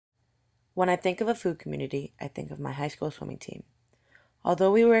When I think of a food community, I think of my high school swimming team.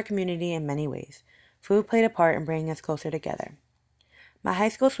 Although we were a community in many ways, food played a part in bringing us closer together. My high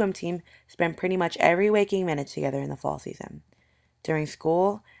school swim team spent pretty much every waking minute together in the fall season, during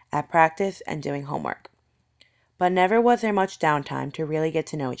school, at practice, and doing homework. But never was there much downtime to really get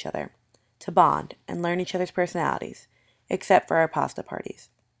to know each other, to bond, and learn each other's personalities, except for our pasta parties.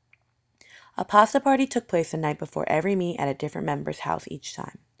 A pasta party took place the night before every meet at a different member's house each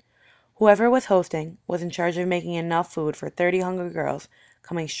time. Whoever was hosting was in charge of making enough food for 30 hungry girls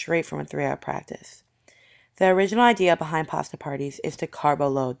coming straight from a 3-hour practice. The original idea behind pasta parties is to carbo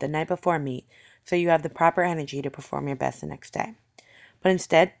load the night before a meet so you have the proper energy to perform your best the next day. But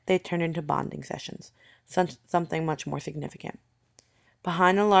instead, they turned into bonding sessions, something much more significant.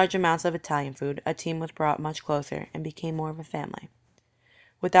 Behind the large amounts of Italian food, a team was brought much closer and became more of a family.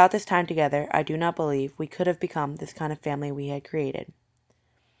 Without this time together, I do not believe we could have become this kind of family we had created.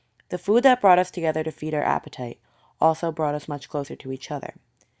 The food that brought us together to feed our appetite also brought us much closer to each other.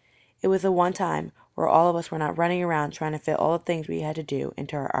 It was the one time where all of us were not running around trying to fit all the things we had to do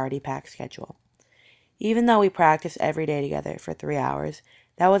into our already packed schedule. Even though we practiced every day together for 3 hours,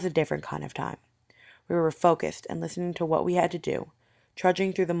 that was a different kind of time. We were focused and listening to what we had to do,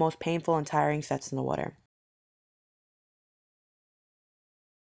 trudging through the most painful and tiring sets in the water.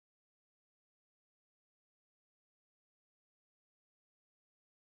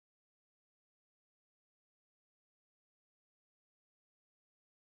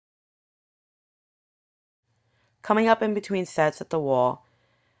 Coming up in between sets at the wall,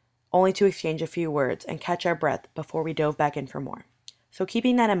 only to exchange a few words and catch our breath before we dove back in for more. So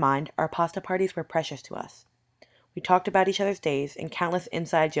keeping that in mind, our pasta parties were precious to us. We talked about each other's days, and countless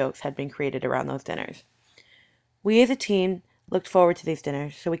inside jokes had been created around those dinners. We as a team looked forward to these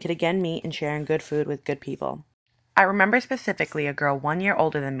dinners so we could again meet and share in good food with good people. I remember specifically a girl 1 year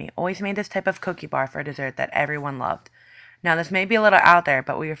older than me always made this type of cookie bar for dessert that everyone loved. Now, this may be a little out there,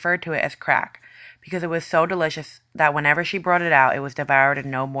 but we referred to it as crack because it was so delicious that whenever she brought it out, it was devoured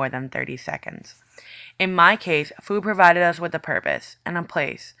in no more than 30 seconds. In my case, food provided us with a purpose and a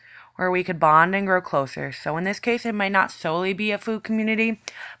place where we could bond and grow closer. So in this case, it might not solely be a food community,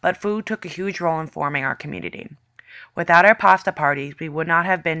 but food took a huge role in forming our community. Without our pasta parties, we would not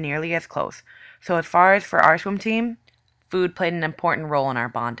have been nearly as close. So as far as for our swim team, food played an important role in our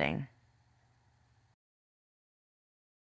bonding.